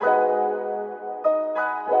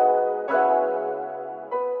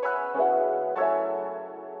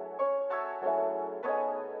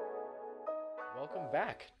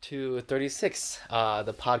to 36,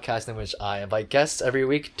 the podcast in which I invite guests every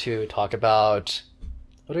week to talk about.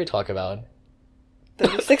 What do we talk about?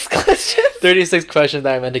 36 questions. 36 questions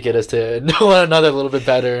that are meant to get us to know one another a little bit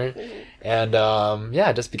better and,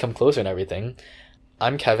 just become closer and everything.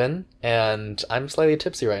 I'm Kevin, and I'm slightly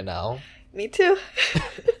tipsy right now. Me too.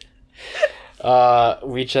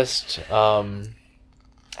 We just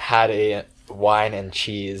had a wine and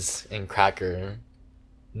cheese and cracker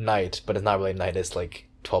night, but it's not really night, it's like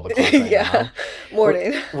 12 o'clock right now.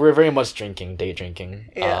 Morning. We're very much drinking, day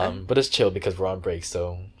drinking. Yeah. But it's chill because we're on break,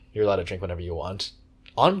 so you're allowed to drink whenever you want.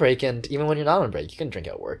 On break, and even when you're not on break, you can drink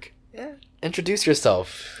at work. Yeah. Introduce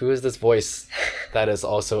yourself. Who is this voice that is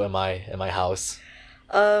also in my house?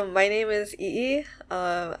 My name is Ii.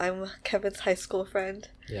 I'm Kevin's high school friend.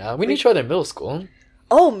 Yeah, we knew each other in middle school.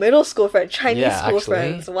 Oh, middle school friend. Chinese school actually.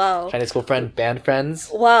 friends. Wow. Chinese school friend, band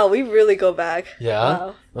friends. Wow, we really go back. Yeah?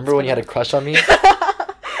 Wow. Remember when you had a crush on me?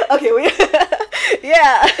 Okay, we...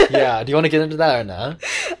 yeah. Yeah, do you want to get into that or not?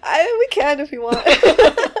 We can if you want.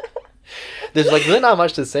 There's like really not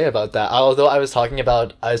much to say about that. Although I was telling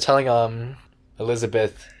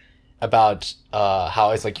Elizabeth about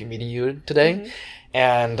how it's like meeting you today. Mm-hmm.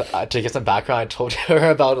 And to give some background, I told her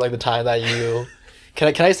about like the time that you...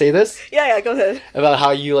 Can I say this? Yeah, go ahead. About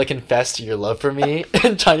how you like confessed your love for me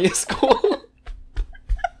in Chinese school.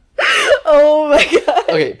 Oh my god.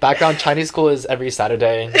 Okay, background, Chinese school is every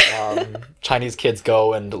Saturday. Chinese kids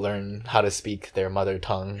go and learn how to speak their mother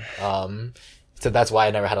tongue. So that's why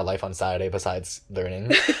I never had a life on Saturday besides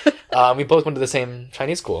learning. We both went to the same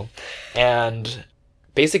Chinese school. And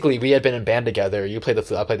basically we had been in band together. You played the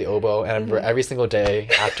flute, I played the oboe, and I remember every single day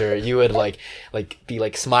after you would like be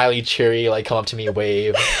like smiley, cheery, like come up to me,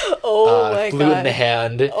 wave. Oh my flute god. in the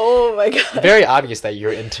hand. Oh my god. Very obvious that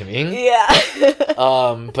you're into me. Yeah.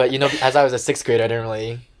 But you know, as I was a sixth grader, I didn't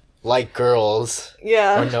really like girls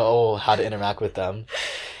Yeah. or know how to interact with them.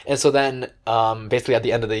 And so then, basically at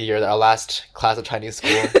the end of the year, our last class of Chinese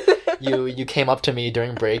school, you came up to me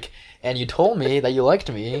during break and you told me that you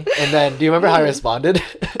liked me. And then, do you remember how I responded?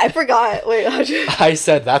 I forgot. Wait, how'd you... I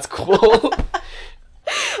said, "That's cool."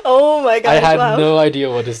 Oh my god. I had wow. no idea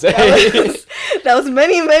what to say. That was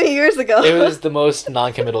many, many years ago. It was the most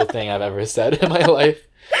non-committal thing I've ever said in my life.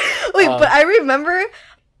 Wait, but I remember,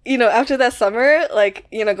 after that summer, like,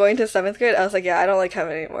 going to 7th grade, I was like, yeah, I don't like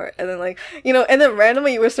Kevin anymore. And then, like, and then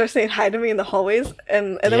randomly you would start saying hi to me in the hallways,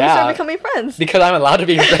 and then we started becoming friends. Because I'm allowed to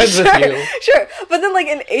be friends with you. Sure. But then, like,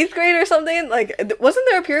 in 8th grade or something, like, wasn't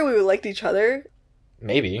there a period where we liked each other?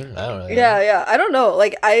 Maybe. I don't know. Yeah. I don't know.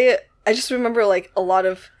 Like, I just remember, like, a lot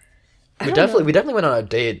of... We definitely went on a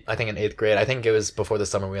date, I think, in 8th grade. I think it was before the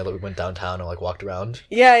summer we went downtown and, like, walked around.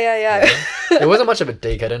 Yeah. It wasn't much of a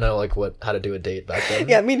date. I didn't know, like, how to do a date back then.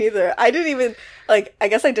 Yeah, me neither. I didn't even, like, I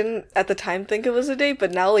guess I didn't at the time think it was a date,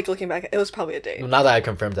 but now, like, looking back, it was probably a date. Now that I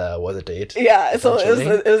confirmed that it was a date. Yeah, so it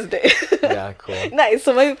was a date. Yeah, cool. Nice.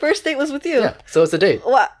 So my first date was with you. Yeah, so it's a date.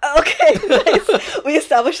 Wow. Okay, nice. We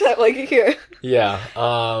established that, like, here. Yeah.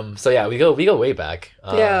 So yeah, we go way back.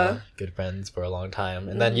 Yeah. Good friends for a long time.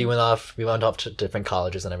 And then we went off to different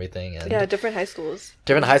colleges and everything. And Yeah, different high schools.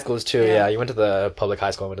 different high schools too. Yeah. Yeah, you went to the public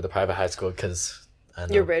high school, I went to the private high school because I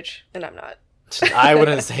know. You're rich, and I'm not. I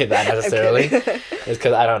wouldn't say that I'm necessarily. kidding. It's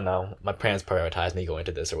because I don't know. My parents prioritized me going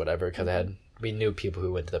to this or whatever because we knew people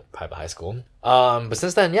who went to the private high school. But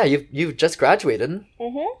since then, yeah, you've just graduated.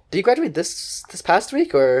 Mm-hmm. Did you graduate this past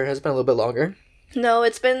week or has it been a little bit longer? No,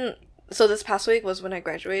 it's been... So this past week was when I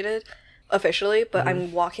graduated officially, but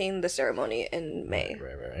I'm walking the ceremony in May.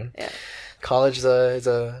 Right. Yeah. College is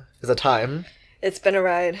a time. It's been a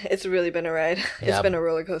ride. It's really been a ride. It's Yeah. been a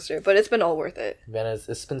roller coaster, but it's been all worth it. Man,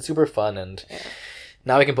 it's been super fun, and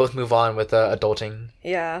now we can both move on with adulting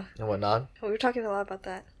Yeah. and whatnot. We were talking a lot about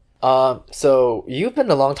that. So you've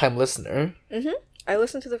been a long time listener. Mm-hmm. I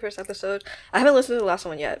listened to the first episode. I haven't listened to the last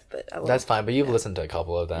one yet, but I will. That's fine, but you've listened to a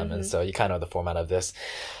couple of them, and so you kind of know the format of this.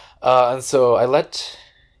 And so I let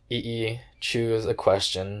Ii choose a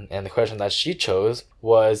question, and the question that she chose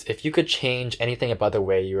was, if you could change anything about the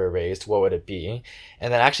way you were raised, what would it be?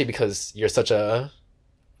 And then actually, because you're such a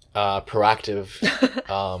proactive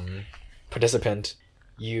participant,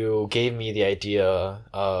 you gave me the idea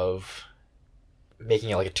of making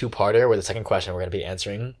it like a two-parter, where the second question we're going to be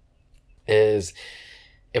answering is,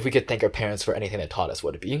 if we could thank our parents for anything that taught us,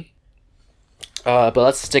 what would it be? But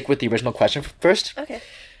let's stick with the original question first. Okay.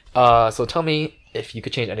 So tell me, if you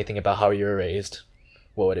could change anything about how you were raised,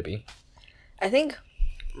 what would it be? I think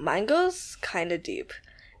mine goes kind of deep.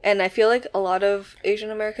 And I feel like a lot of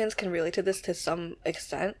Asian Americans can relate to this to some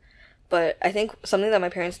extent. But I think something that my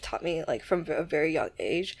parents taught me, like, from a very young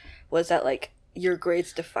age was that, like, your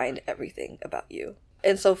grades defined everything about you.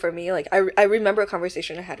 And so for me, like, I remember a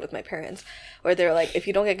conversation I had with my parents where they were like, if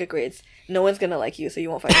you don't get good grades, no one's gonna like you, so you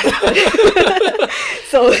won't find a husband.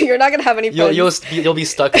 So you're not gonna have any friends. You'll be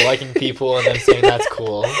stuck liking people and then saying that's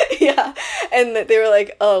cool. Yeah. And they were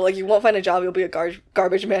like, oh, like, you won't find a job, you'll be a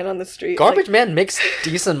garbage man on the street. Garbage man makes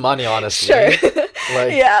decent money, honestly. Sure.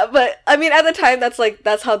 Like, yeah, but I mean, at the time,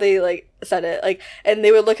 that's how they like said it. Like, and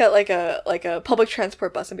they would look at like a public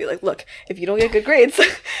transport bus and be like, look, if you don't get good grades,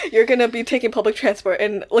 you're gonna be taking public transport.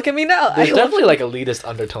 And look at me now. There's definitely like elitist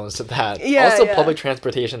undertones to that. Yeah. Also, yeah. public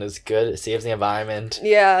transportation is good. It saves the environment.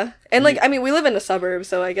 Yeah. And like, I mean, we live in a suburb,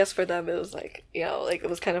 so I guess for them it was like, you know, like it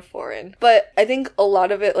was kind of foreign. But I think a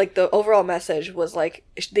lot of it, like the overall message was like,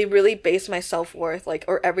 they really based my self-worth, like,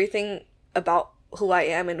 or everything about who I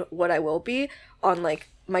am and what I will be on like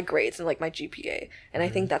my grades and like my GPA. And I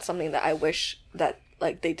think that's something that I wish that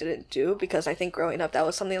like they didn't do, because I think growing up that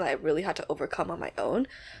was something that I really had to overcome on my own,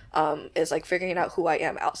 is like figuring out who I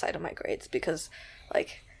am outside of my grades. Because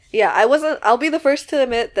like, yeah, I'll be the first to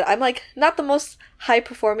admit that I'm like not the most high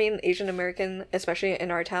performing Asian American, especially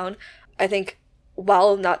in our town. I think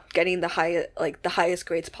while not getting the highest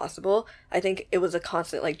grades possible, I think it was a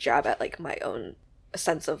constant like jab at like my own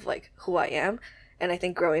sense of like who I am. And I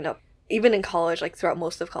think growing up, even in college, like throughout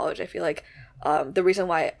most of college, I feel like the reason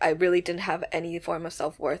why I really didn't have any form of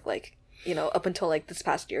self-worth, like, you know, up until like this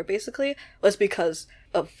past year basically, was because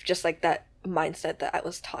of just like that mindset that I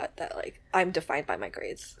was taught that like I'm defined by my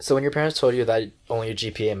grades. So when your parents told you that only your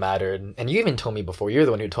GPA mattered, and you even told me before, you're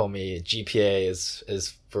the one who told me GPA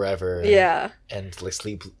is forever. Yeah. And like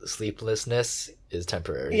sleeplessness is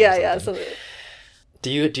temporary. Yeah, yeah, absolutely.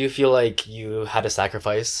 Do you feel like you had to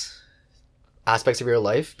sacrifice aspects of your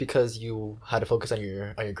life because you had to focus on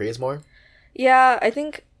your grades more? Yeah, I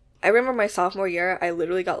think I remember my sophomore year, I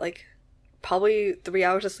literally got like probably 3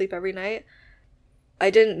 hours of sleep every night. I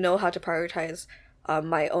didn't know how to prioritize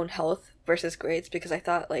my own health versus grades, because I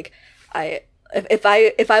thought like if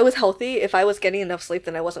I was healthy, if I was getting enough sleep,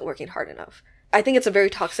 then I wasn't working hard enough. I think it's a very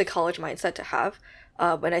toxic college mindset to have,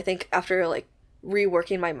 and I think after like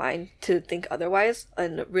reworking my mind to think otherwise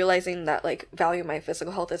and realizing that like valuing my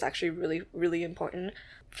physical health is actually really, really important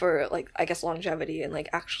for like, I guess, longevity and like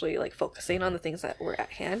actually like focusing on the things that were at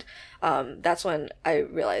hand, that's when I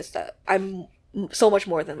realized that I'm so much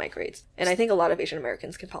more than my grades. And I think a lot of Asian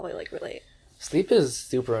Americans can probably like relate. Sleep is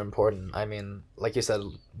super important. I mean, like you said,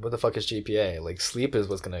 what the fuck is GPA? Like, sleep is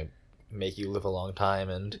what's gonna make you live a long time.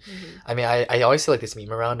 And I mean, I always see like this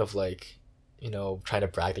meme around of like, you know, trying to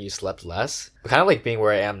brag that you slept less. But kind of like being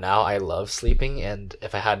where I am now, I love sleeping, and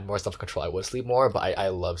if I had more self-control, I would sleep more, but I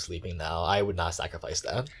love sleeping now. I would not sacrifice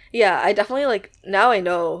that. Yeah, I definitely like, now I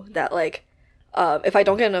know that like, if I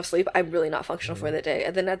don't get enough sleep, I'm really not functional for the day.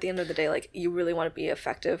 And then at the end of the day, like, you really want to be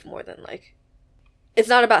effective more than like, it's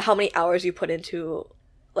not about how many hours you put into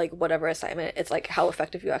like whatever assignment. It's like how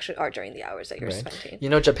effective you actually are during the hours that you're spending. You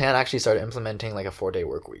know, Japan actually started implementing like a 4-day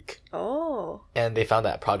work week. Oh. And they found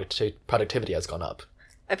that productivity has gone up.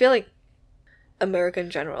 I feel like America in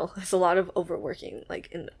general has a lot of overworking like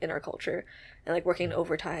in our culture, and like working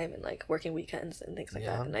overtime and like working weekends and things like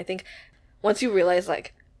that. And I think once you realize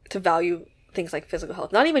like to value things like physical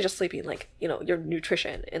health, not even just sleeping, like, you know, your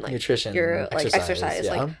nutrition and like your like exercise,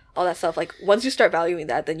 like all that stuff, like once you start valuing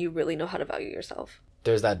that, then you really know how to value yourself.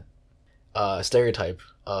 There's that stereotype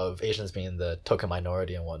of Asians being the token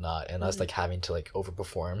minority and whatnot, and us like having to like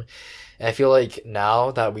overperform. And I feel like now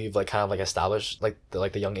that we've like kind of like established like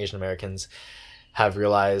the young Asian Americans have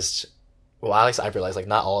realized, well, at least I've realized like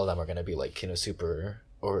not all of them are gonna be like, you know, super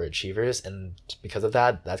overachievers, and because of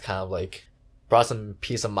that, that's kind of like brought some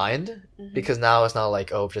peace of mind, because now it's not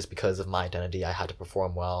like, oh, just because of my identity I had to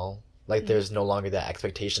perform well. Like there's no longer that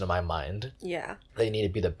expectation in my mind that you need to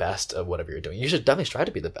be the best of whatever you're doing. You should definitely try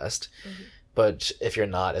to be the best, but if you're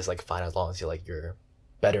not, it's like fine, as long as you're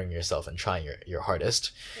bettering yourself and trying your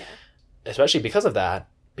hardest. Especially because of that,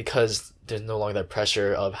 because there's no longer that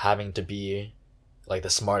pressure of having to be like the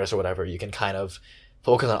smartest or whatever. You can kind of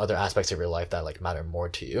focus on other aspects of your life that like matter more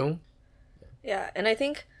to you. And I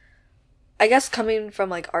think, I guess coming from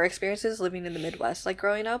like our experiences living in the Midwest, like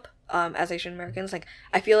growing up as Asian Americans, like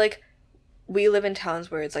I feel like we live in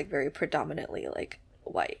towns where it's like very predominantly like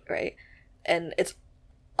white, right? And it's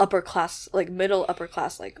upper class, like middle upper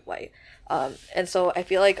class, like white. And so I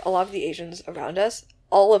feel like a lot of the Asians around us,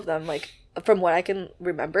 all of them, like from what I can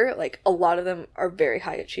remember, like a lot of them are very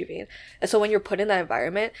high achieving. And so when you're put in that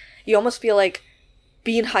environment, you almost feel like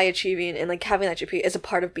being high achieving and like having that GPA is a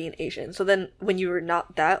part of being Asian. So then when you were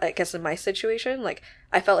not that, I guess in my situation, like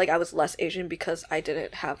I felt like I was less Asian because I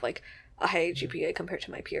didn't have like a high GPA compared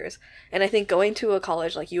to my peers. And I think going to a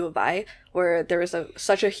college like U of I, where there is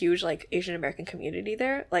such a huge like Asian American community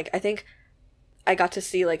there, like I think I got to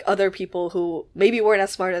see like other people who maybe weren't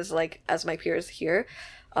as smart as my peers here.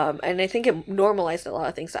 And I think it normalized a lot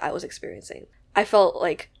of things that I was experiencing. I felt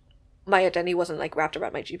like my identity wasn't like wrapped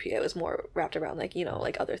around my GPA. It was more wrapped around like, you know,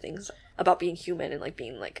 like other things about being human and like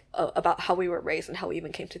being like about how we were raised and how we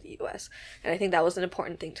even came to the US. And I think that was an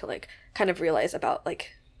important thing to like kind of realize about like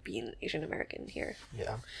being Asian American here.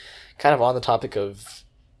 Yeah. Kind of on the topic of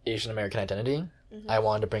Asian American identity, I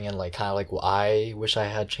wanted to bring in like kind of like what I wish I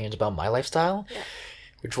had changed about my lifestyle. Yeah.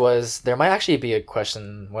 Which was, there might actually be a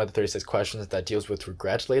question, one of the 36 questions that deals with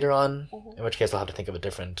regret later on, in which case I'll have to think of a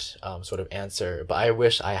different sort of answer. But I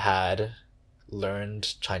wish I had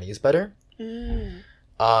learned Chinese better.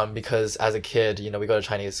 Because as a kid, you know, we go to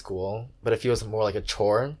Chinese school, but it feels more like a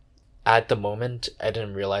chore. At the moment, I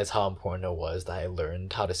didn't realize how important it was that I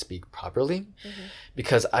learned how to speak properly.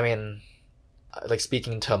 Because, I mean, like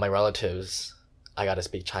speaking to my relatives, I got to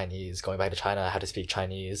speak Chinese. Going back to China, I had to speak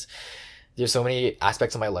Chinese. There's so many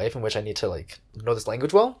aspects of my life in which I need to like know this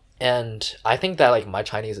language well, and I think that like my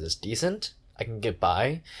Chinese is decent. I can get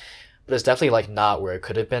by, but it's definitely like not where it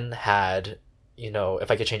could have been had, you know,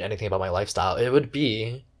 if I could change anything about my lifestyle, it would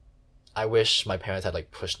be, I wish my parents had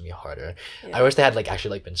like pushed me harder. Yeah. I wish they had like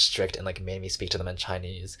actually like been strict and like made me speak to them in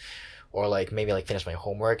Chinese, or like maybe like finish my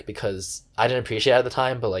homework, because I didn't appreciate it at the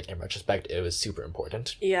time, but like in retrospect it was super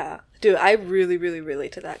important. Yeah, dude, I really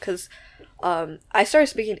relate to that, because I started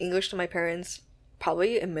speaking English to my parents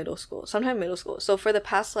probably in middle school, sometime middle school. So for the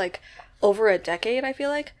past like over a decade, I feel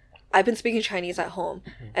like I've been speaking Chinese at home.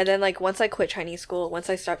 And then like once I quit Chinese school, once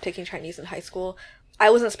I stopped taking Chinese in high school, I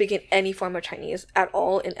wasn't speaking any form of Chinese at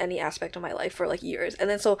all in any aspect of my life for like years. And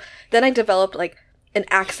then I developed like an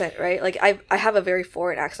accent, right? Like I have a very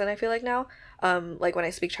foreign accent, I feel like now, like when I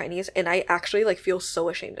speak Chinese, and I actually like feel so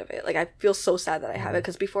ashamed of it. Like I feel so sad that I have it,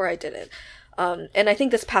 because before I didn't. And I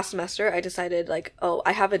think this past semester I decided like, oh,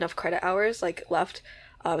 I have enough credit hours like left,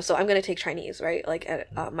 so I'm gonna take Chinese, right, like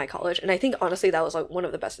at my college. And I think honestly that was like one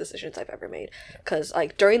of the best decisions I've ever made, because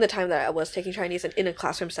like during the time that I was taking Chinese and in a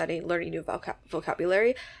classroom setting learning new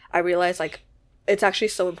vocabulary, I realized like it's actually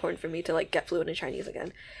so important for me to like get fluent in Chinese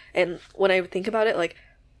again. And when I think about it, like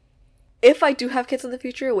if I do have kids in the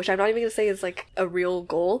future, which I'm not even gonna say is like a real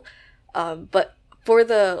goal, but for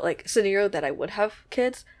the like scenario that I would have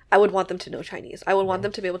kids, I would want them to know Chinese. I would want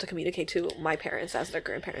them to be able to communicate to my parents as their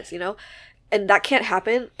grandparents, you know? And that can't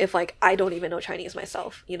happen if like I don't even know Chinese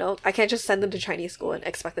myself, you know? I can't just send them to Chinese school and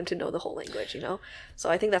expect them to know the whole language, you know? So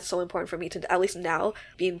I think that's so important for me to at least now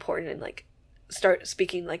be important and like start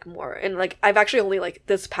speaking like more. And like I've actually only like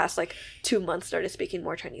this past like 2 months started speaking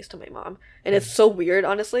more Chinese to my mom. And it's so weird,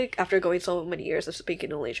 honestly, after going so many years of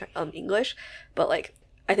speaking only English. But like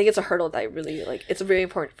I think it's a hurdle that I really like, it's very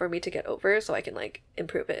important for me to get over so I can like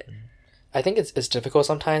improve it. I think it's difficult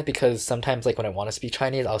sometimes, because sometimes like when I want to speak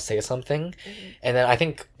Chinese, I'll say something, and then I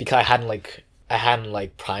think because I hadn't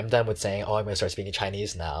like primed them with saying, oh, I'm gonna start speaking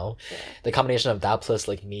Chinese now, the combination of that plus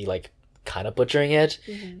like me like kind of butchering it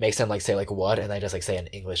makes them like say like what, and I just like say in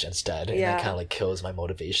English instead, and that kind of like kills my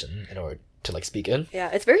motivation in order to like speak it.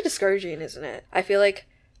 Yeah, it's very discouraging, isn't it? I feel like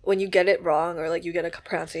when you get it wrong, or like you get a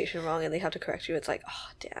pronunciation wrong and they have to correct you, it's like,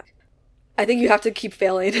 oh damn. I think you have to keep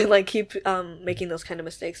failing and like keep making those kind of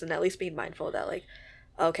mistakes, and at least being mindful that like,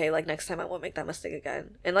 okay, like next time I won't make that mistake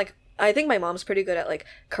again. And like I think my mom's pretty good at like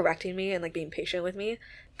correcting me and like being patient with me,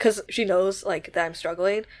 because she knows like that I'm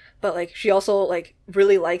struggling, but like she also like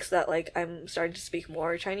really likes that like I'm starting to speak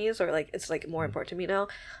more Chinese, or like it's like more important to me now.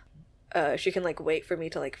 She can like wait for me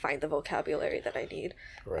to like find the vocabulary that I need.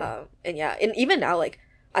 Right. And yeah, and even now like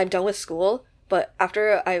I'm done with school, but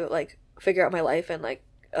after I like figure out my life and like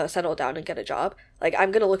settle down and get a job, like I'm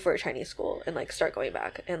gonna look for a Chinese school and like start going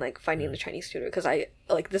back and like finding a Chinese tutor, because I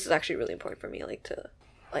like this is actually really important for me like to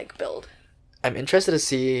like build. I'm interested to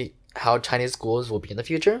see how Chinese schools will be in the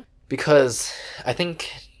future, because I think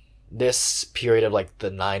this period of like the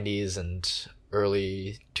 90s and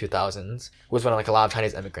early 2000s was when like a lot of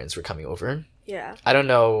Chinese immigrants were coming over. Yeah. I don't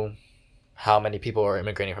know how many people are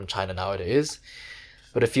immigrating from China nowadays,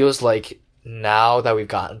 but it feels like now that we've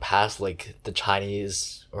gotten past like the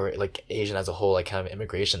Chinese or like Asian as a whole like kind of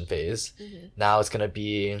immigration phase, now it's gonna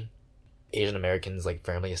be Asian Americans like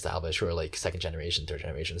firmly established who are like second generation, third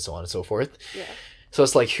generation, so on and so forth. Yeah. So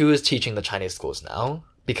it's like, who is teaching the Chinese schools now?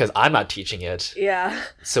 Because I'm not teaching it. Yeah.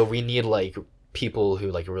 So we need like people who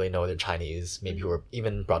like really know their Chinese, maybe who are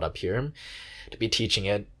even brought up here, to be teaching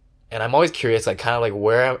it. And I'm always curious, like kind of like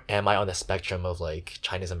where am I on the spectrum of like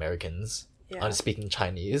Chinese Americans on speaking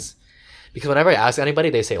Chinese? Because whenever I ask anybody,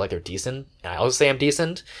 they say like they're decent, and I also say I'm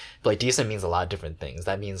decent, but like decent means a lot of different things.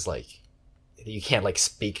 That means like you can't like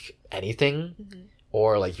speak anything,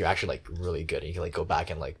 or like you're actually like really good and you can like go back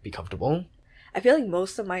and like be comfortable. I feel like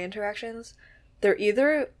most of my interactions, they're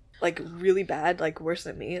either like really bad, like worse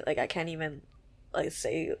than me, like I can't even like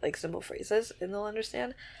say like simple phrases and they'll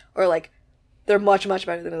understand, or like they're much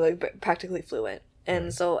better than like practically fluent.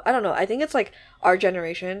 And so I don't know, I think it's like our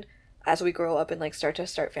generation, as we grow up and like start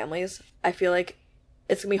families, I feel like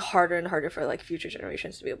it's gonna be harder and harder for like future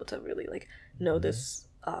generations to be able to really like know this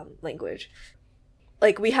language.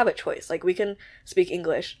 Like we have a choice, like we can speak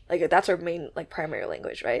English, like that's our main like primary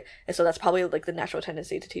language, right? And so that's probably like the natural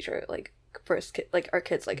tendency to teach our like our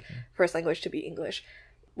kids like first language to be English,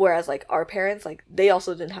 whereas like our parents, like they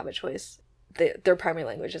also didn't have a choice. Their primary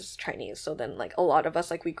language is Chinese, so then like a lot of us,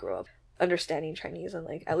 like we grew up understanding Chinese and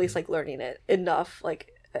like at least like learning it enough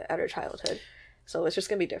like at our childhood. So it's just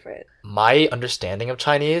gonna be different. My understanding of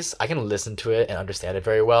Chinese, I can listen to it and understand it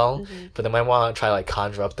very well, but then when I want to try to like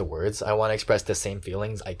conjure up the words, I want to express the same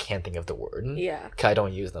feelings, I can't think of the word. Yeah. Because I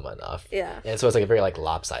don't use them enough. Yeah. And so it's like a very like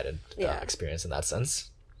lopsided experience in that sense.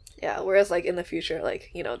 Yeah, whereas like in the future, like,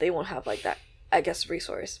 you know, they won't have like that, I guess,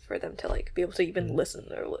 resource for them to like be able to even listen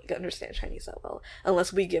or like, understand Chinese that well,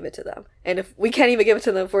 unless we give it to them. And if we can't even give it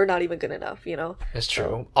to them, if we're not even good enough, you know. It's true.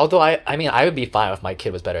 So. Although I mean I would be fine if my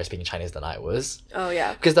kid was better at speaking Chinese than I was. Oh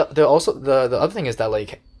yeah. Because the other thing is that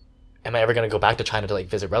like, am I ever gonna go back to China to like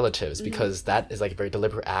visit relatives? Because that is like a very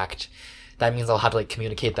deliberate act. That means I'll have to like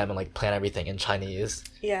communicate them and like plan everything in Chinese.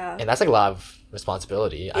 Yeah. And that's like a lot of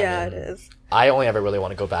responsibility. Yeah, it is. I only ever really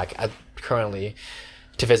want to go back currently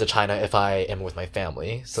to visit China if I am with my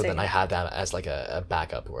family. So then I have that as like a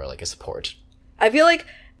backup or like a support. I feel like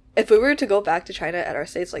if we were to go back to China at our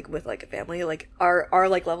states, like with like a family, like our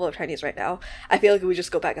like level of Chinese right now, I feel like we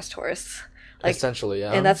just go back as tourists. Like, essentially,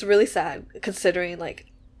 yeah. And that's really sad considering like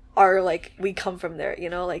our like we come from there, you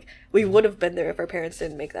know, like we would have been there if our parents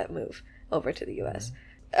didn't make that move over to the US.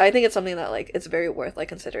 I think it's something that like it's very worth like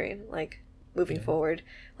considering, like moving forward,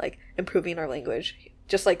 like improving our language,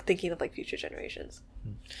 just like thinking of like future generations.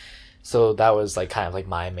 So that was like kind of like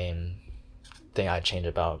my main thing I'd change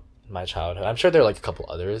about my childhood. I'm sure there are like a couple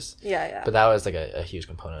others. Yeah. But that was like a huge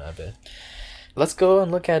component of it. Let's go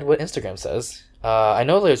and look at what Instagram says. I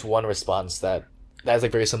know there's one response that is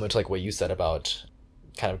like very similar to like what you said about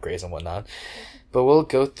kind of grades and whatnot. But we'll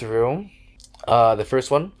go through. The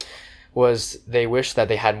first one was they wish that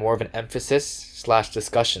they had more of an emphasis /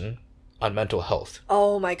 discussion on mental health.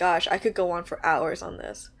 Oh my gosh, I could go on for hours on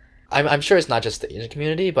this. I'm sure it's not just the Asian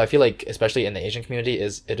community, but I feel like especially in the Asian community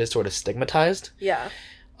it is sort of stigmatized. Yeah.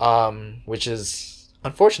 Which is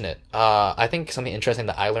unfortunate. I think something interesting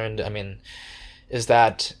that I learned, is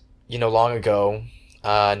that, long ago,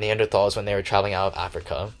 Neanderthals, when they were traveling out of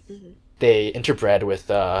Africa, they interbred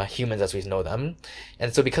with humans as we know them.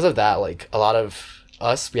 And so because of that, like a lot of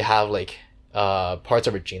us, we have like parts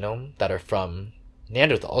of our genome that are from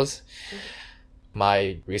Neanderthals.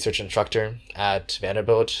 My research instructor at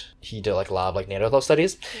Vanderbilt, he did like a lot of like Neanderthal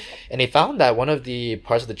studies, and he found that one of the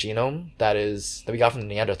parts of the genome that we got from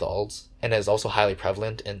the Neanderthals and is also highly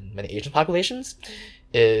prevalent in many Asian populations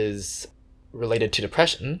is related to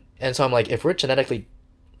depression. And so I'm like, if we're genetically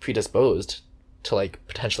predisposed to like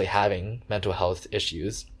potentially having mental health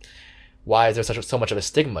issues, why is there so much of a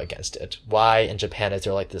stigma against it? Why in Japan is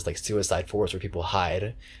there like this like suicide force where people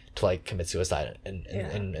hide to like commit suicide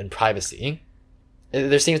in privacy?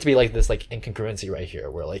 There seems to be like this like incongruency right here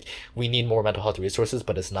where like we need more mental health resources,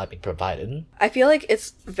 but it's not being provided. I feel like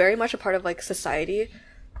it's very much a part of like society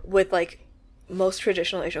with like most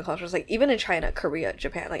traditional Asian cultures, like even in China, Korea,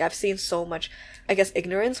 Japan. Like I've seen so much, I guess,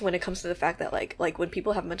 ignorance when it comes to the fact that like when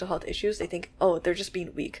people have mental health issues, they think, oh, they're just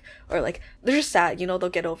being weak, or like they're just sad, they'll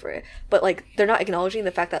get over it. But like they're not acknowledging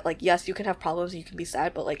the fact that like, yes, you can have problems, you can be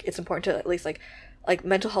sad, but like it's important to at least like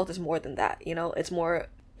mental health is more than that. It's more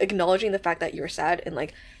acknowledging the fact that you're sad, and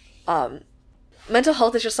like mental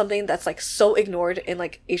health is just something that's like so ignored in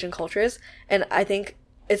like Asian cultures, and I think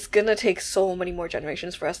it's gonna take so many more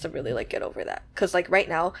generations for us to really like get over that, because like right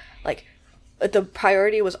now, like the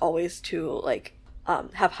priority was always to like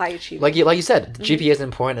have high achievement. Like you said, GPA is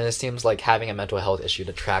important, and it seems like having a mental health issue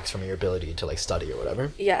detracts from your ability to like study or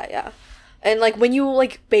whatever. Yeah. And like when you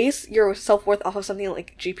like base your self-worth off of something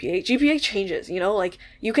like GPA changes, like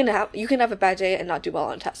you can have a bad day and not do well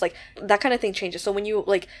on tests, like that kind of thing changes. So when you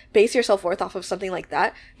like base your self-worth off of something like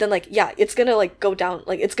that, then like yeah, it's gonna like go down,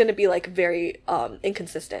 like it's gonna be like very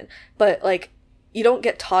inconsistent. But like you don't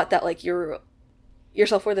get taught that like your your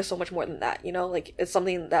self-worth is so much more than that, you know? Like, it's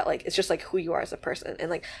something that, like, it's just, like, who you are as a person. And,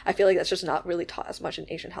 like, I feel like that's just not really taught as much in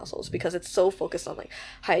Asian households because it's so focused on, like,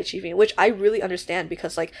 high achieving, which I really understand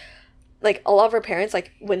because, like, a lot of our parents,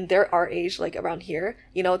 like, when they're our age, like, around here,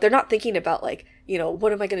 you know, they're not thinking about, like, you know,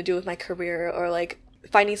 what am I going to do with my career or, like,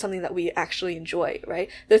 finding something that we actually enjoy, right?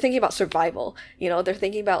 They're thinking about survival, you know, they're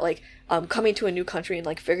thinking about, like, coming to a new country and,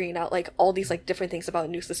 like, figuring out, like, all these, like, different things about a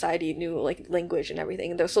new society, new, like, language and everything.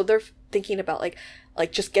 And they're thinking about,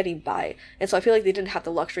 like, just getting by. And so I feel like they didn't have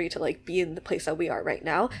the luxury to, like, be in the place that we are right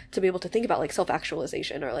now to be able to think about, like,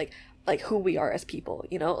 self-actualization or, like who we are as people,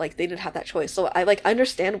 you know? Like, they didn't have that choice. So I, like,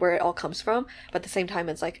 understand where it all comes from, but at the same time,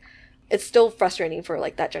 it's, like, it's still frustrating for,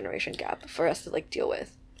 like, that generation gap for us to, like, deal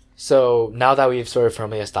with. So now that we've sort of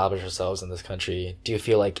firmly established ourselves in this country, do you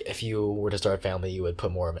feel like if you were to start a family, you would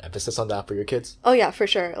put more of an emphasis on that for your kids? Oh yeah, for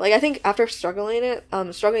sure. Like, I think after struggling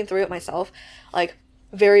through it myself, like,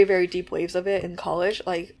 very, very deep waves of it in college,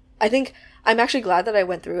 like, I think I'm actually glad that I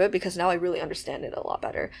went through it because now I really understand it a lot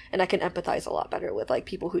better and I can empathize a lot better with, like,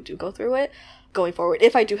 people who do go through it going forward.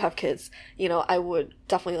 If I do have kids, you know, I would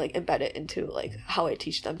definitely, like, embed it into, like, how I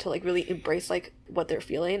teach them to, like, really embrace, like, what they're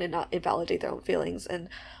feeling and not invalidate their own feelings. And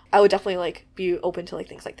I would definitely, like, be open to, like,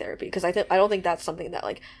 things like therapy because I don't think that's something that,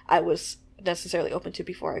 like, I was necessarily open to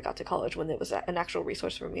before I got to college when it was an actual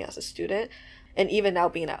resource for me as a student. And even now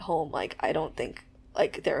being at home, like, I don't think,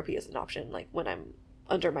 like, therapy is an option, like, when I'm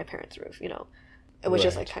under my parents' roof, you know, which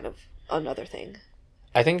is, like, kind of another thing.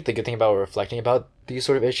 I think the good thing about reflecting about these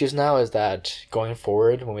sort of issues now is that going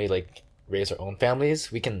forward, when we, like, raise our own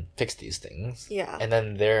families, we can fix these things. Yeah. And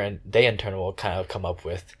then they in turn will kind of come up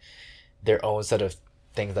with their own set of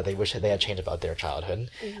things that they wish they had changed about their childhood.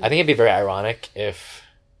 Mm-hmm. I think it'd be very ironic if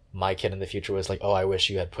my kid in the future was like, oh, I wish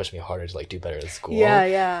you had pushed me harder to, like, do better at school. Yeah,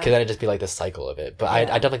 yeah. Because then it'd just be, like, this cycle of it. But Yeah.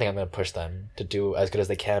 I definitely think I'm going to push them to do as good as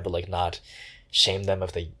they can, but, like, not shame them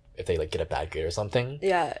if they like, get a bad grade or something.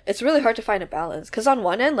 Yeah, it's really hard to find a balance because on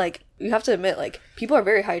one end, like, you have to admit, like, people are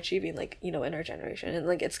very high achieving, like, you know, in our generation, and,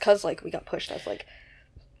 like, it's because, like, we got pushed as, like,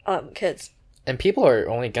 kids. And people are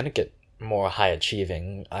only going to get more high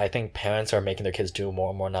achieving. I think parents are making their kids do more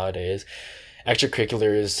and more nowadays.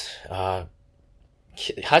 Extracurriculars,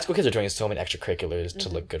 high school kids are doing so many extracurriculars to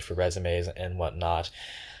look good for resumes and whatnot.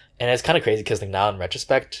 And it's kind of crazy because, like, now in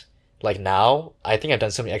retrospect, like, now I think I've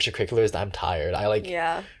done so many extracurriculars that I'm tired. I, like,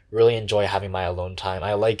 Yeah. really enjoy having my alone time.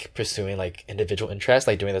 I like pursuing, like, individual interests,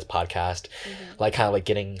 like doing this podcast, like, kind of, like,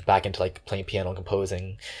 getting back into, like, playing piano and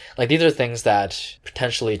composing. Like, these are things that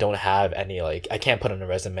potentially don't have any, like, I can't put on a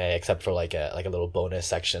resume except for, like, a little bonus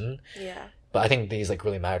section. Yeah. But I think these, like,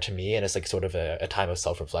 really matter to me, and it's, like, sort of a time of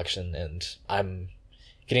self-reflection, and I'm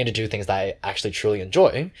getting to do things that I actually truly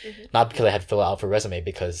enjoy, not because I had to fill it out for a resume,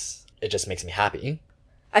 because it just makes me happy.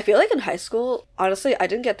 I feel like in high school, honestly, I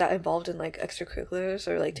didn't get that involved in, like, extracurriculars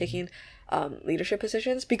or, like, taking leadership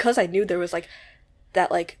positions because I knew there was, like,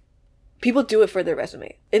 that, like, people do it for their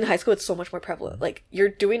resume. In high school, it's so much more prevalent. Like, you're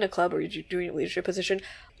doing a club or you're doing a leadership position,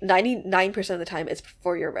 99% of the time it's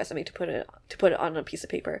for your resume to put it on a piece of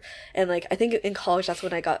paper. And, like, I think in college, that's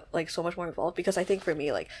when I got, like, so much more involved because I think for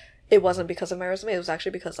me, like, it wasn't because of my resume. It was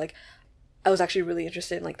actually because, like, I was actually really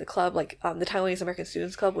interested in, like, the club, like, the Taiwanese American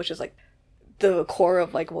Students Club, which is, like, the core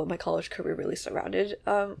of, like, what my college career really surrounded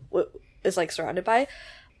by.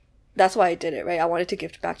 That's why I did it, right? I wanted to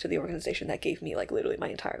give back to the organization that gave me, like, literally my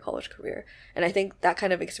entire college career. And I think that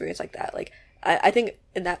kind of experience like that, like, I think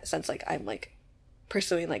in that sense, like, I'm, like,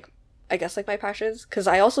 pursuing, like, I guess, like, my passions, because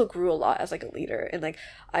I also grew a lot as, like, a leader, and, like,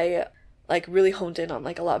 I, like, really honed in on,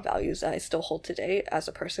 like, a lot of values that I still hold today as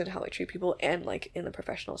a person, how I treat people, and, like, in the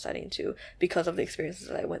professional setting too, because of the experiences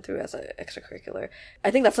that I went through as an extracurricular.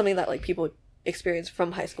 I think that's something that, like, people experience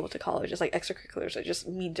from high school to college, is, like, extracurriculars that just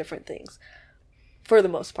mean different things for the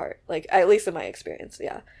most part, like, at least in my experience.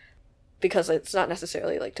 Yeah, because it's not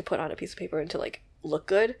necessarily, like, to put on a piece of paper and to, like, look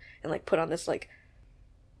good and, like, put on this, like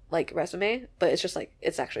resume, but it's just, like,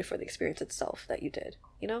 it's actually for the experience itself that you did,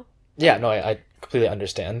 you know? Yeah, no, I completely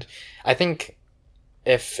understand. I think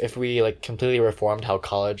if we, like, completely reformed how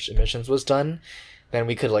college admissions was done, then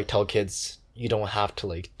we could, like, tell kids, you don't have to,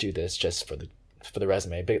 like, do this just for the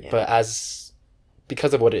resume. But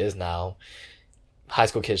because of what it is now, high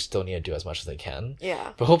school kids still need to do as much as they can.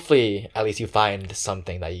 Yeah. But hopefully, at least you find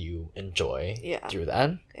something that you enjoy through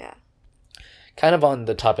that. Yeah. Kind of on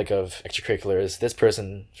the topic of extracurriculars, this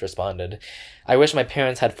person responded, I wish my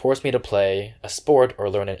parents had forced me to play a sport or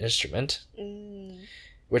learn an instrument.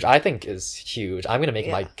 Which I think is huge. I'm going to make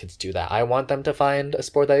my kids do that. I want them to find a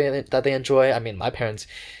sport that they enjoy. I mean, my parents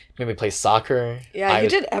made me play soccer. Yeah, you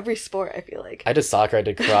did every sport, I feel like. I did soccer, I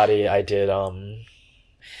did karate, I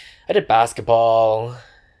did basketball.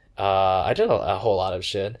 I did a whole lot of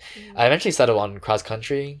shit. I eventually settled on cross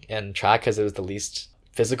country and track because it was the least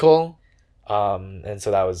physical. And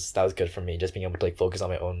so that was good for me, just being able to like focus on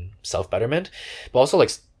my own self betterment. But also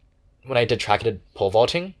like when I did track, I did pole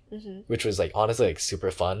vaulting, which was like honestly like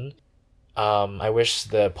super fun. I wish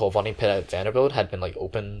the pole vaulting pit at Vanderbilt had been like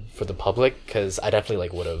open for the public, because I definitely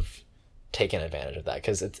like would have taken advantage of that,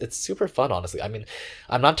 because it's super fun, honestly. I mean,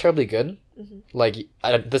 I'm not terribly good. Like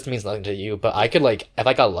this means nothing to you, but I could like, if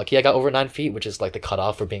I got lucky, I got over 9 feet, which is like the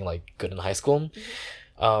cutoff for being like good in high school.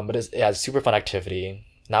 But it's a super fun activity.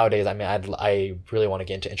 Nowadays, I mean, I really want to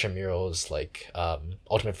get into intramurals, like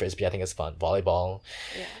ultimate frisbee. I think it's fun. Volleyball.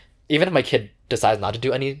 Yeah. Even if my kid decides not to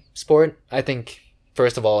do any sport, I think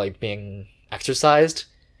first of all, like being exercised,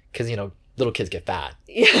 because you know little kids get fat,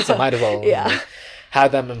 so might as well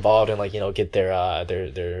have them involved and like get their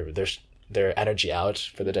energy out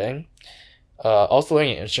for the day. Also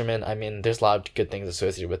learning an instrument, I mean, there's a lot of good things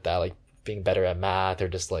associated with that, like being better at math or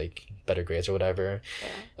just like better grades or whatever.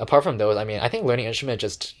 Apart from those, I mean, I think learning an instrument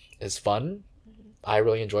just is fun. I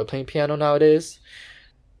really enjoy playing piano nowadays.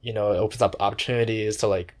 It opens up opportunities to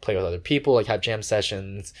like play with other people, like have jam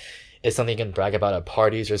sessions. It's something you can brag about at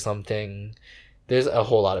parties or something. There's a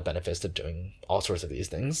whole lot of benefits to doing all sorts of these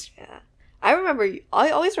things. Yeah. I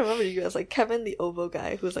always remember you as like Kevin, the oboe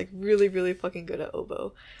guy, who was like really, really fucking good at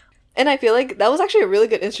oboe. And I feel like that was actually a really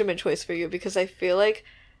good instrument choice for you, because I feel like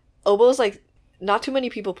oboe's like not too many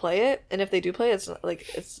people play it, and if they do play it,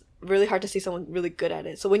 it's really hard to see someone really good at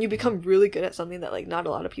it. So when you become really good at something that like not a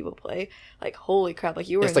lot of people play, like holy crap, like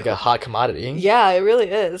you were. It's like a hot commodity. Yeah, it really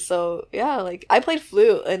is. So yeah, like I played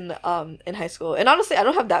flute in high school, and honestly, I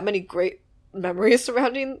don't have that many great memories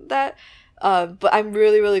surrounding that. But I'm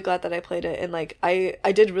really, really glad that I played it, and like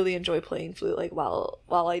I did really enjoy playing flute like while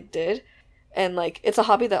I did. And like it's a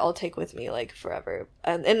hobby that I'll take with me like forever.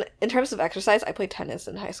 And in terms of exercise, I played tennis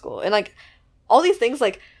in high school, and like all these things,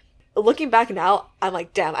 like looking back now, I'm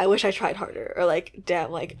like, damn, I wish I tried harder, or like,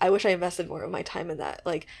 damn, like I wish I invested more of my time in that.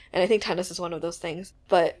 Like, and I think tennis is one of those things.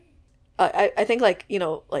 But I think like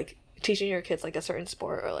like teaching your kids like a certain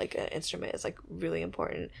sport or like an instrument is like really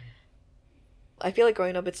important. I feel like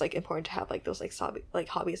growing up, it's like important to have like those like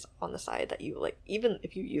hobbies on the side that you like, even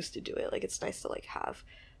if you used to do it, like it's nice to like have.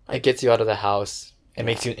 Like, it gets you out of the house. It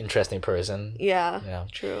makes you an interesting person. Yeah,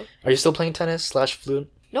 true. Are you still playing tennis /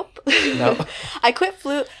 flute? Nope. No. I quit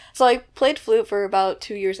flute. So I played flute for about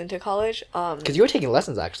 2 years into college. Because you were taking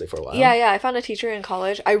lessons actually for a while. Yeah. I found a teacher in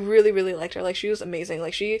college. I really, really liked her. Like she was amazing.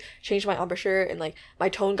 Like she changed my embouchure, and like my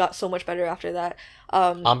tone got so much better after that.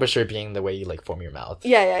 Embouchure being the way you like form your mouth.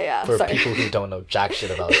 Yeah. For people who don't know jack shit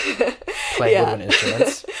about playing woodwind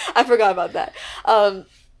instruments. I forgot about that.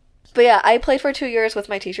 But yeah, I played for 2 years with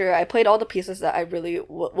my teacher. I played all the pieces that I really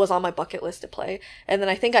was on my bucket list to play. And then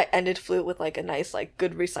I think I ended flute with like a nice, like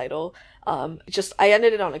good recital. I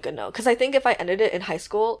ended it on a good note. Because I think if I ended it in high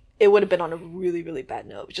school, it would have been on a really, really bad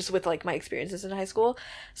note, just with like my experiences in high school.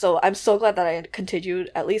 So I'm so glad that I continued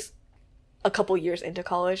at least a couple years into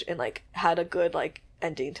college and like had a good like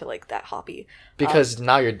ending to like that hobby, because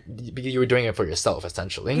now you were doing it for yourself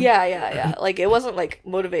essentially. Yeah. Like it wasn't like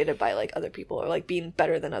motivated by like other people or like being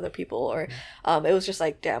better than other people, or it was just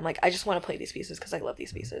like, damn, like I just want to play these pieces because I love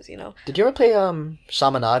these pieces, Did you ever play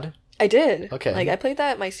Chaminade? I did. Okay. Like I played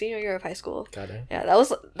that my senior year of high school. Got it. Yeah,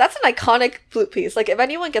 that's an iconic flute piece. Like if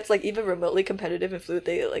anyone gets like even remotely competitive in flute,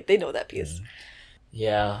 they know that piece.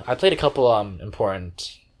 Yeah, I played a couple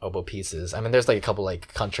important oboe pieces. I mean, there's like a couple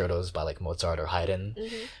like concertos by like Mozart or Haydn.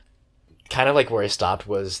 Kind of like where I stopped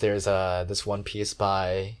was there's this one piece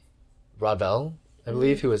by Ravel, I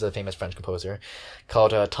believe, who is a famous French composer,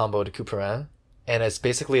 called Tombeau de Couperin, and it's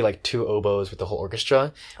basically like 2 oboes with the whole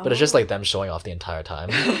orchestra, but it's just like them showing off the entire time.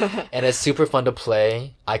 And it's super fun to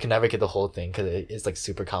play. I can never get the whole thing because it's like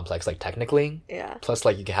super complex, like technically. Yeah. Plus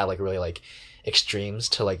like you can have like really like extremes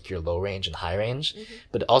to like your low range and high range,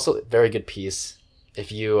 but also very good piece. If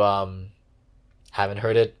you haven't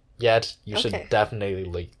heard it yet, you should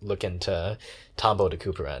definitely look into Tombeau de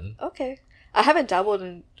Couperin. Okay. I haven't dabbled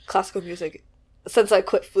in classical music since I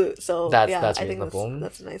quit flute, so that's reasonable. I think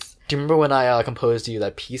that's nice. Do you remember when I composed you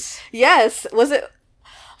that piece? Yes. Was it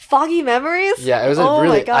Foggy Memories? Yeah, it was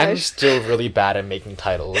my gosh. I'm still really bad at making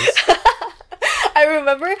titles. I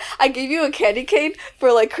remember I gave you a candy cane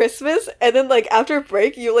for like Christmas, and then like after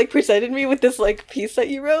break you like presented me with this like piece that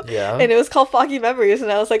you wrote, and it was called Foggy Memories,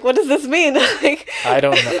 and I was like, what does this mean? Like I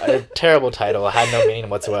don't know. A terrible title. It had no meaning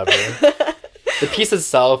whatsoever. The piece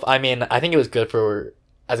itself, I mean, I think it was good for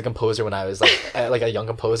as a composer when I was like like a young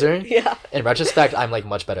composer. Yeah. In retrospect, I'm like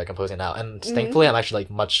much better at composing now, and thankfully, I'm actually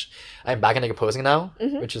I'm back into composing now,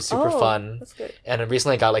 which is super fun. That's good. And I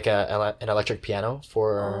recently got like an electric piano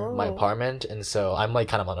for my apartment, and so I'm like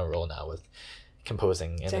kind of on a roll now with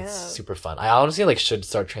composing, and it's super fun. I honestly like should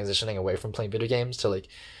start transitioning away from playing video games to like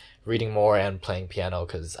reading more and playing piano,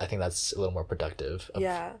 because I think that's a little more productive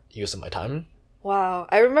use of my time. Wow.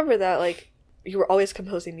 I remember that like you were always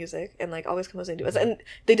composing music and like always composing duets, and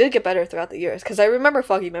they did get better throughout the years, because I remember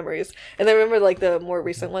Foggy Memories, and I remember like the more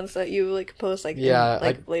recent ones that you like composed like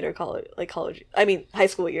later college, I mean high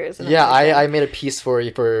school years. And I made a piece for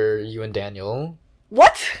you and Daniel.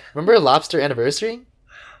 What? Remember Lobster Anniversary?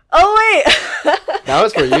 Oh wait. That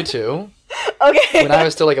was for you two. Okay. When I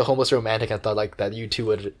was still like a homeless romantic, I thought like that you two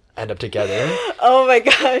would end up together. Oh my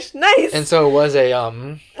gosh, nice. And so it was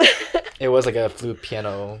it was like a flute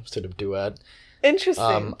piano sort of duet.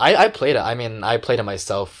 Interesting. I played it. I mean, I played it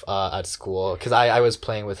myself at school, because I was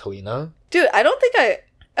playing with Helena. Dude, I don't think I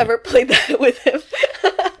ever played that with him.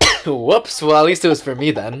 Whoops. Well, at least it was for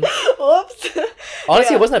me then. Whoops.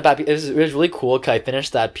 Honestly, it wasn't that bad. It was really cool, because I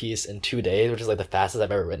finished that piece in 2 days, which is like the fastest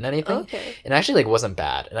I've ever written anything. Okay. And actually like wasn't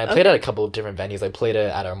bad. And I played at a couple of different venues. I played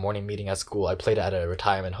it at our morning meeting at school. I played it at a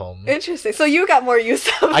retirement home. Interesting. So you got more use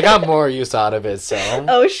out of it. I got more use out of it, so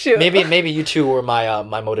oh shoot. Maybe you two were my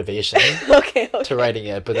my motivation okay. to writing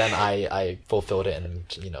it, but then I fulfilled it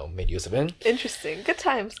and made use of it. Interesting. Good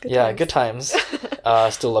times. Good times.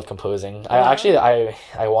 Still love composing.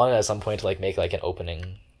 I wanted at some point to like make like an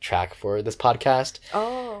opening track for this podcast.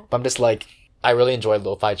 Oh. But I'm just like, I really enjoy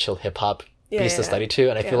lo-fi chill hip-hop beats to study to,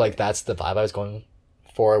 and I feel like that's the vibe I was going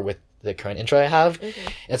for with the current intro I have.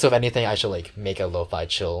 And so if anything, I should like make a lo-fi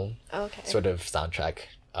chill sort of soundtrack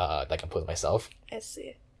that I compose myself. I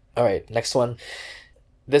see. All right, next one.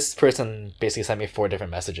 This person basically sent me 4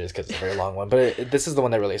 different messages because it's a very long one, but this is the one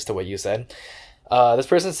that relates to what you said. This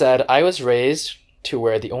person said, I was raised to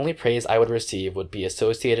where the only praise I would receive would be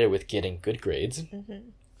associated with getting good grades,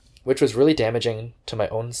 which was really damaging to my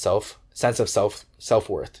own sense of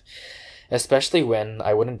self-worth, especially when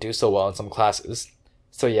I wouldn't do so well in some classes.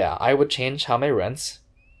 So yeah, I would change how my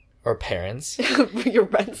parents your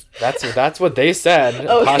rents. That's what they said.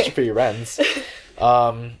 Okay. Apostrophe rents.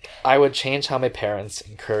 I would change how my parents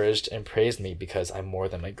encouraged and praised me because I'm more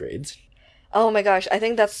than my grades. Oh my gosh, I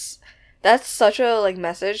think that's such a like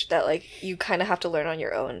message that like you kind of have to learn on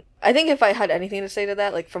your own. I think if I had anything to say to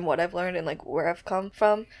that, like from what I've learned and like where I've come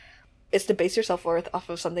from, is to base your self-worth off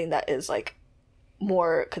of something that is like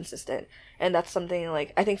more consistent. And that's something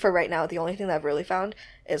like I think for right now the only thing that I've really found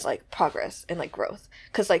is like progress and like growth,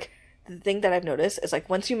 because like the thing that I've noticed is like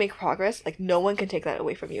once you make progress, like no one can take that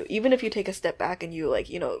away from you. Even if you take a step back and you like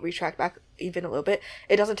retract back even a little bit,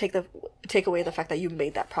 it doesn't take away the fact that you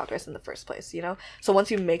made that progress in the first place. So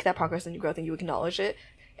once you make that progress and you growth and you acknowledge it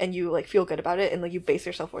and you like feel good about it and like you base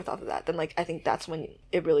your self-worth off of that, then like I think that's when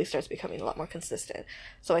it really starts becoming a lot more consistent.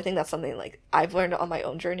 So I think that's something like I've learned on my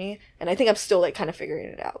own journey, and I think I'm still like kind of figuring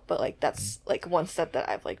it out, but like that's like one step that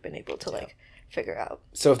I've like been able to like figure out.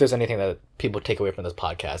 So if there's anything that people take away from this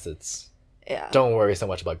podcast, it's don't worry so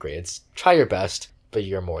much about grades. Try your best, but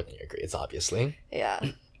you're more than your grades, obviously. Yeah.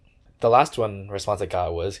 The last response I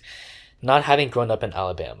got was not having grown up in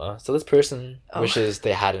Alabama. So this person wishes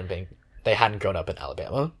they hadn't grown up in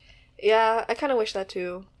Alabama. Yeah, I kind of wish that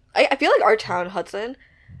too. I feel like our town, Hudson,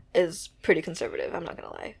 is pretty conservative. I'm not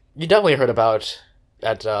gonna lie. You definitely heard about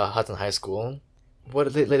at Hudson High School. There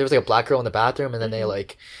was like a black girl in the bathroom, and then they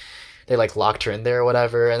locked her in there or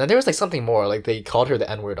whatever. And then there was like something more. Like they called her the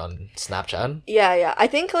N-word on Snapchat. Yeah. I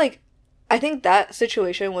think that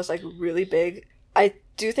situation was like really big. I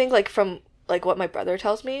do think like from like what my brother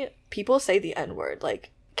tells me, people say the N-word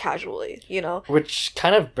like casually, Which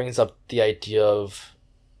kind of brings up the idea of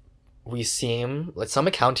we seem like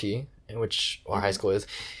Summit County, in which our high school is,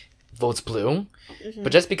 votes blue.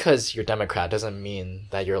 But just because you're Democrat doesn't mean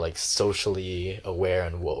that you're like socially aware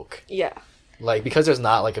and woke. Yeah. Like, because there's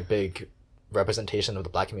not, like, a big representation of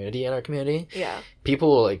the black community in our community, people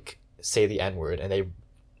will, like, say the N-word,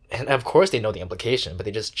 and of course they know the implication, but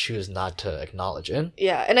they just choose not to acknowledge it.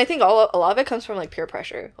 Yeah, and I think a lot of it comes from, like, peer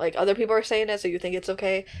pressure. Like, other people are saying it, so you think it's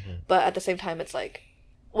okay, but at the same time, it's, like,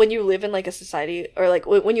 when you live in, like, a society, or, like,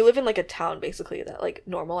 when you live in, like, a town, basically, that, like,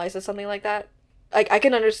 normalizes something like that, like, I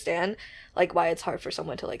can understand, like, why it's hard for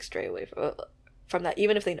someone to, like, stray away from that,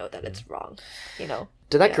 even if they know that it's wrong,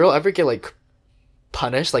 Did that girl ever get, like,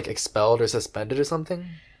 punished, like expelled or suspended or something?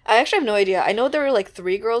 I actually have no idea. I know there were like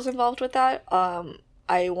 3 girls involved with that.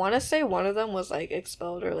 I want to say one of them was like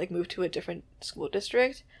expelled or like moved to a different school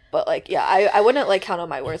district, but like I wouldn't like count on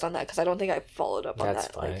my words on that because I don't think I followed up on that. That's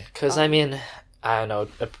fine, because I mean I don't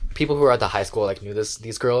know, people who were at the high school like knew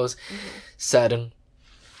these girls said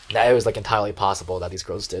that it was like entirely possible that these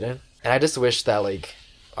girls didn't. And I just wish that like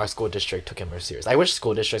our school district took it more serious. I wish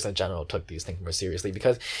school districts in general took these things more seriously,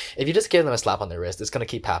 because if you just give them a slap on the wrist, it's gonna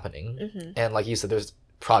keep happening. And like you said, there's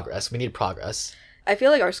progress. We need progress. I feel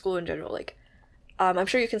like our school in general, like, I'm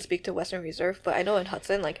sure you can speak to Western Reserve, but I know in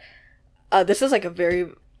Hudson, like, this is like a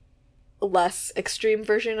very less extreme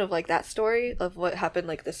version of like that story of what happened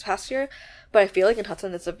like this past year. But I feel like in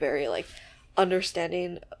Hudson, it's a very like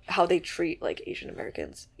understanding how they treat like Asian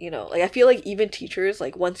Americans, you know, like I feel like even teachers,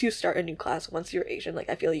 like once you start a new class, once you're Asian, like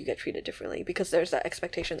I feel like you get treated differently because there's that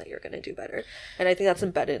expectation that you're going to do better. And I think that's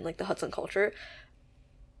embedded in like the Hudson culture.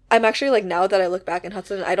 I'm actually like, now that I look back in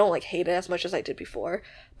Hudson, I don't like hate it as much as I did before,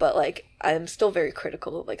 but like I'm still very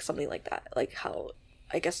critical of like something like that, like how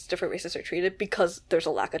I guess different races are treated because there's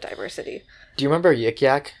a lack of diversity. Do you remember Yik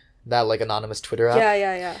Yak, that like anonymous Twitter app?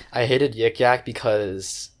 Yeah. I hated Yik Yak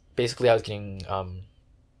because basically I was getting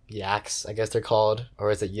yaks, I guess they're called,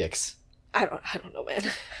 or is it yiks? I don't know,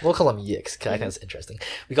 man. We'll call them yiks because I think it's interesting.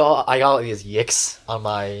 I got these yiks on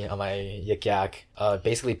my Yik Yak.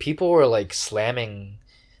 Basically, people were like slamming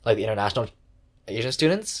like the international Asian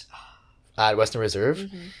students at Western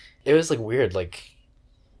Reserve. It was like weird. Like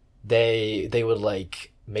they would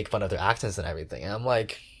like make fun of their accents and everything, and I'm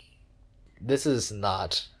like, this is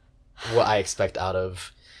not what I expect out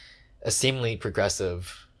of a seemingly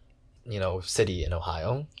progressive, you know, city in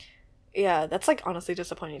Ohio. Yeah, that's like honestly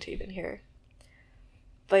disappointing to even hear.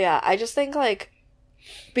 But yeah, I just think like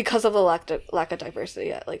because of the lack of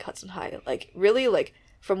diversity at like Hudson High, like really like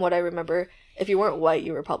from what I remember, if you weren't white,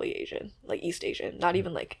 you were probably Asian, like East Asian, not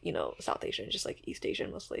even like, you know, South Asian, just like East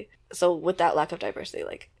Asian mostly. So with that lack of diversity,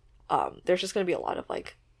 like there's just gonna be a lot of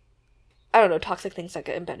like, I don't know, toxic things that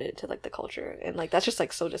get embedded into like the culture, and like that's just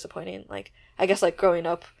like so disappointing. Like I guess like growing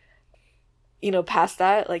up, you know, past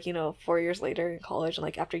that, like, you know, 4 years later in college, and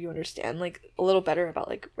like after you understand like a little better about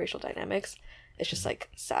like racial dynamics, it's just like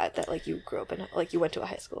sad that like you grew up in like you went to a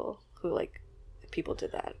high school who like people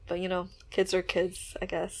did that. But you know, kids are kids, I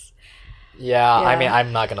guess. Yeah, I mean,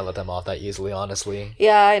 I'm not gonna let them off that easily, honestly.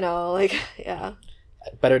 Yeah, I know, like, yeah.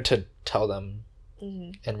 Better to tell them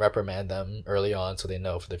and reprimand them early on so they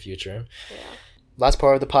know for the future. Yeah. Last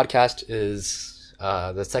part of the podcast is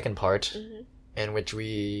the second part, in which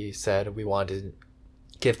we said we wanted to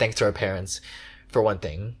give thanks to our parents for one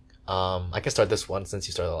thing. I can start this one since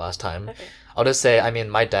you started the last time. Okay. I'll just say, I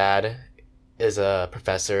mean, my dad is a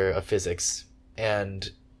professor of physics, and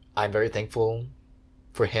I'm very thankful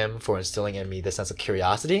for him for instilling in me this sense of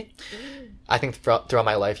curiosity. I think throughout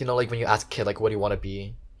my life, you know, like when you ask a kid, like, what do you want to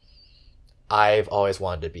be? I've always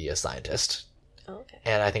wanted to be a scientist. Oh, okay.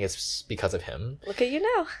 And I think it's because of him. Look at you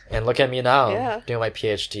now. And look at me now, Yeah. doing my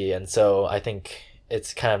PhD. And so I think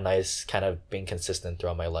it's kind of nice kind of being consistent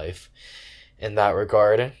throughout my life in that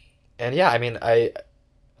regard. And yeah, I mean, I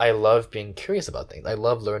love being curious about things. I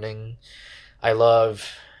love learning. I love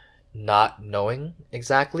not knowing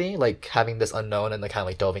exactly, like having this unknown and like kind of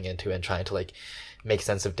like delving into it and trying to like make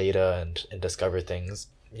sense of data and discover things.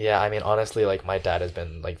 Yeah, I mean, honestly, like my dad has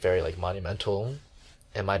been like very like monumental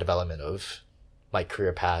in my development of my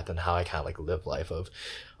career path and how I kind of like live life, of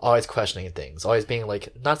always questioning things, always being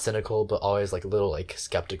like not cynical, but always like a little like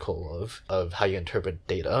skeptical of how you interpret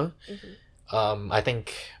data. I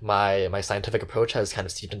think my scientific approach has kind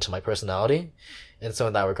of seeped into my personality, and so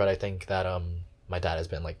in that regard, I think that my dad has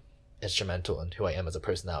been like instrumental in who I am as a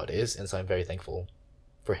person nowadays, and so I'm very thankful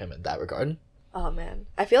for him in that regard. Oh man,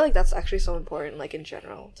 I feel like that's actually so important, like in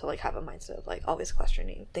general, to like have a mindset of like always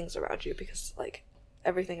questioning things around you, because like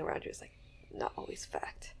everything around you is like not always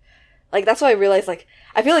fact. Like that's why I realized, like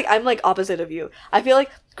I feel like I'm like opposite of you. I feel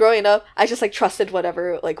like growing up I just like trusted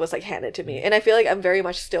whatever like was like handed to me, and I feel like I'm very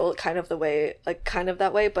much still kind of that way,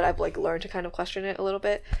 but I've like learned to kind of question it a little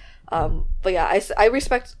bit. But yeah, I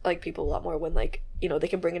respect like people a lot more when like, you know, they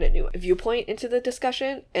can bring in a new viewpoint into the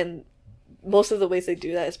discussion, and most of the ways they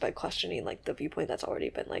do that is by questioning like the viewpoint that's already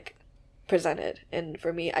been like presented. And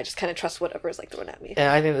for me, I just kind of trust whatever is like thrown at me. And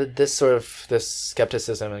I think that this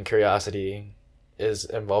skepticism and curiosity is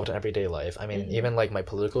involved in everyday life. I mean, even like my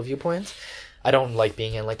political viewpoints, I don't like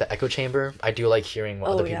being in like the echo chamber. I do like hearing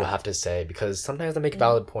what other people have to say, because sometimes they make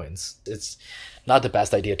valid points. It's not the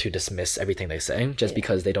best idea to dismiss everything they say just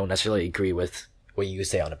because they don't necessarily agree with what you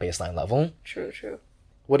say on a baseline level. True.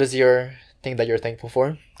 What is your thing that you're thankful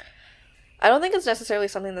for? I don't think it's necessarily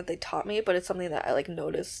something that they taught me, but it's something that I like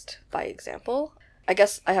noticed by example. I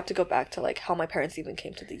guess I have to go back to like how my parents even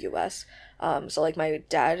came to the US. So like my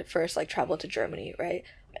dad first like traveled to Germany, right?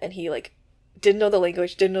 And he like didn't know the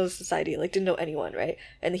language, didn't know the society, like didn't know anyone, right?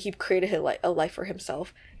 And he created a life for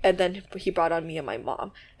himself, and then he brought on me and my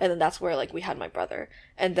mom, and then that's where like we had my brother,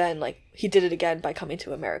 and then like he did it again by coming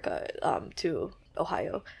to America, to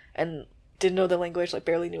Ohio, and didn't know the language, like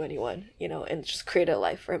barely knew anyone, you know, and just created a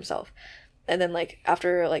life for himself. And then like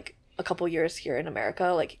after like a couple years here in America,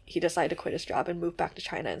 like he decided to quit his job and move back to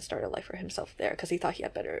China and start a life for himself there because he thought he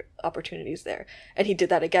had better opportunities there. And he did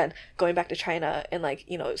that again, going back to China and like,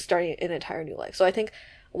 you know, starting an entire new life. So I think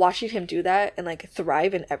watching him do that and like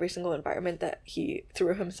thrive in every single environment that he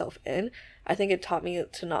threw himself in, I think it taught me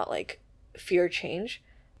to not like fear change.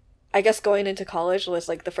 I guess going into college was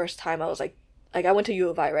like the first time I was like I went to U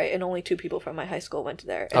of I, right? And only 2 people from my high school went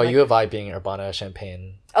there. And, U of I being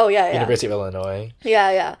Urbana-Champaign. Oh, yeah. University of Illinois.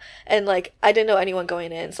 Yeah. And, like, I didn't know anyone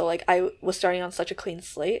going in. So, like, I was starting on such a clean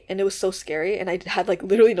slate. And it was so scary. And I had, like,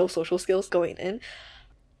 literally no social skills going in.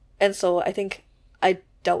 And so I think I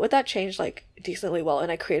dealt with that change, like, decently well. And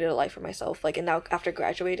I created a life for myself. Like, and now after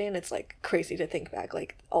graduating, it's, like, crazy to think back,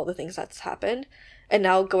 like, all the things that's happened. And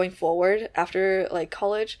now going forward after, like,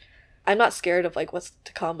 college, I'm not scared of like what's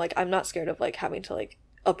to come. Like I'm not scared of like having to like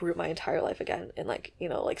uproot my entire life again and like, you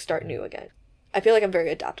know, like start new again. I feel like I'm very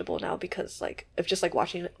adaptable now because like of just like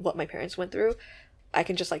watching what my parents went through, I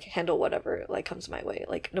can just like handle whatever like comes my way,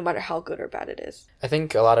 like no matter how good or bad it is. I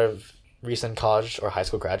think a lot of recent college or high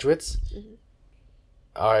school graduates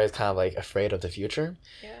are kind of like afraid of the future.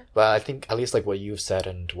 Yeah. But I think at least like what you've said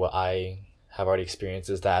and what I have already experienced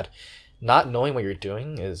is that not knowing what you're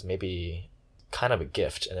doing is maybe kind of a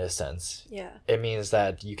gift in a sense. Yeah. It means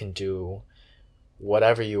that you can do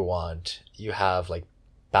whatever you want. You have like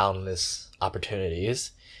boundless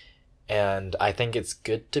opportunities. And I think it's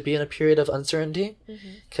good to be in a period of uncertainty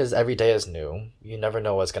because every day is new. You never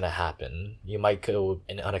know what's going to happen. You might go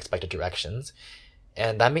in unexpected directions.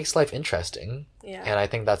 And that makes life interesting. Yeah. And I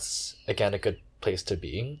think that's, again, a good place to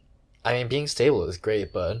be. I mean, being stable is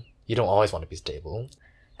great, but you don't always want to be stable.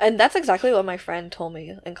 And that's exactly what my friend told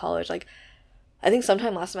me in college. Like, I think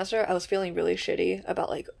sometime last semester I was feeling really shitty about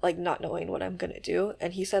like not knowing what I'm gonna do,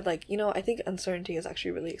 and he said like, you know, I think uncertainty is actually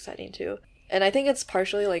really exciting too. And I think it's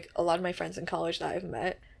partially like a lot of my friends in college that I've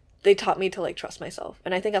met, they taught me to like trust myself.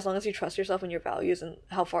 And I think as long as you trust yourself and your values and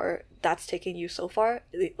how far that's taking you so far,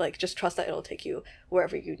 like just trust that it'll take you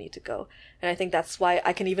wherever you need to go. And I think that's why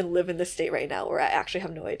I can even live in this state right now where I actually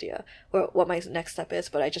have no idea what my next step is,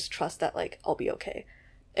 but I just trust that like I'll be okay.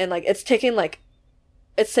 And like it's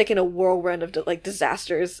taken a whirlwind of like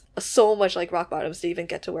disasters, so much like rock bottoms to even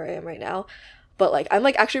get to where I am right now. But like I'm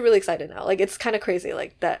like actually really excited now. Like it's kind of crazy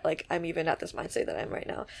like that, like I'm even at this mindset that I'm right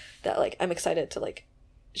now, that like I'm excited to like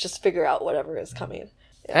just figure out whatever is coming.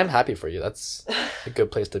 Yeah. I'm happy for you. That's a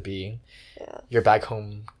good place to be. Yeah. You're back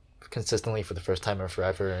home consistently for the first time in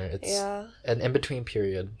forever. It's an in-between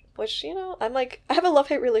period. Which, you know, I'm like, I have a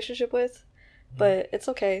love-hate relationship with, but it's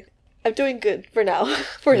okay. I'm doing good for now.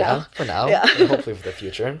 For now. Yeah. And hopefully for the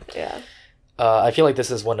future. Yeah. I feel like this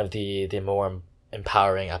is one of the more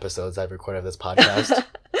empowering episodes I've recorded of this podcast.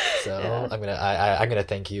 So yeah. I'm gonna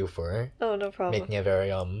thank you for no problem. Making it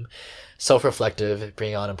very self-reflective,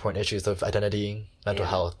 bringing on important issues of identity, mental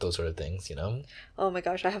health, those sort of things, you know. Oh my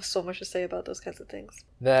gosh, I have so much to say about those kinds of things.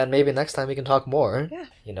 Then maybe next time we can talk more. Yeah.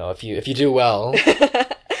 You know, if you do well.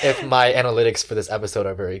 If my analytics for this episode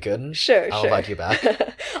are very good, I'll invite you back.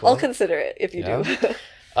 Cool. I'll consider it if you do.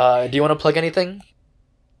 Do you want to plug anything?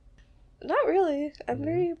 Not really. I'm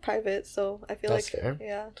very private, so I feel that's fair.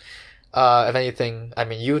 Yeah. If anything, I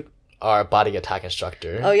mean, you are a body attack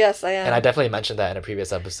instructor. Oh, yes, I am. And I definitely mentioned that in a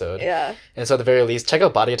previous episode. Yeah. And so at the very least, check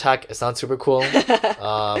out Body Attack. It sounds super cool.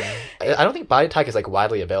 I don't think Body Attack is like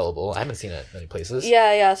widely available. I haven't seen it many places.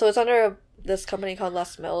 Yeah. So it's under this company called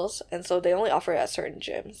Les Mills, and so they only offer it at certain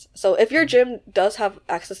gyms. So if your gym does have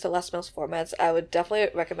access to Les Mills formats, I would definitely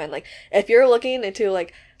recommend, like, if you're looking into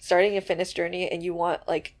like starting a fitness journey and you want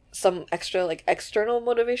like some extra like external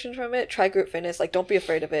motivation from it, try group fitness. Like, don't be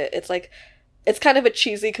afraid of it. It's like, it's kind of a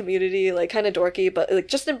cheesy community, like kind of dorky, but like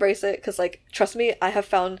just embrace it, because like trust me, I have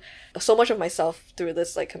found so much of myself through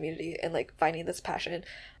this like community and like finding this passion.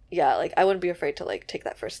 Yeah, like I wouldn't be afraid to like take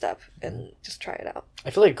that first step and just try it out. I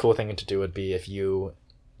feel like a cool thing to do would be if you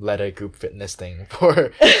led a group fitness thing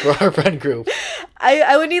for our friend group.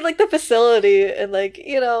 I would need like the facility and like,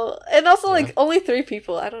 you know, and also like only 3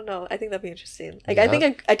 people. I don't know. I think that'd be interesting. Like I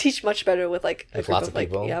think I teach much better with like a group lots of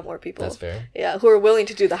people. Like, more people. That's fair. Yeah, who are willing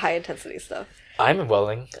to do the high intensity stuff. I'm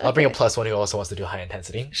willing. I'll bring a +1 who also wants to do high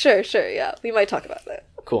intensity. Sure. Yeah, we might talk about that.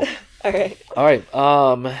 Cool. All right.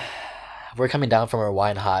 We're coming down from our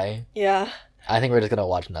wine high. Yeah. I think we're just gonna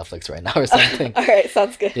watch Netflix right now or something. All right,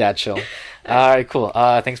 sounds good. Yeah, chill. All right, cool.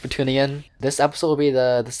 Thanks for tuning in. This episode will be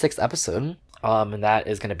the sixth episode. And that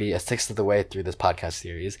is gonna be a sixth of the way through this podcast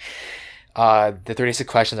series. The 36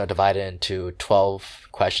 questions are divided into 12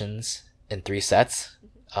 questions in 3 sets.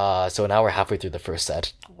 So now we're halfway through the first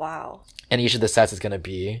set. Wow. And each of the sets is gonna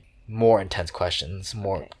be more intense questions,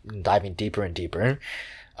 more diving deeper and deeper.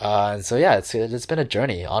 And so yeah, it's been a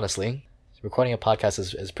journey, honestly. Recording a podcast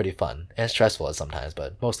is pretty fun and stressful sometimes,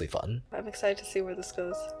 but mostly fun. I'm excited to see where this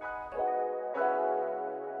goes.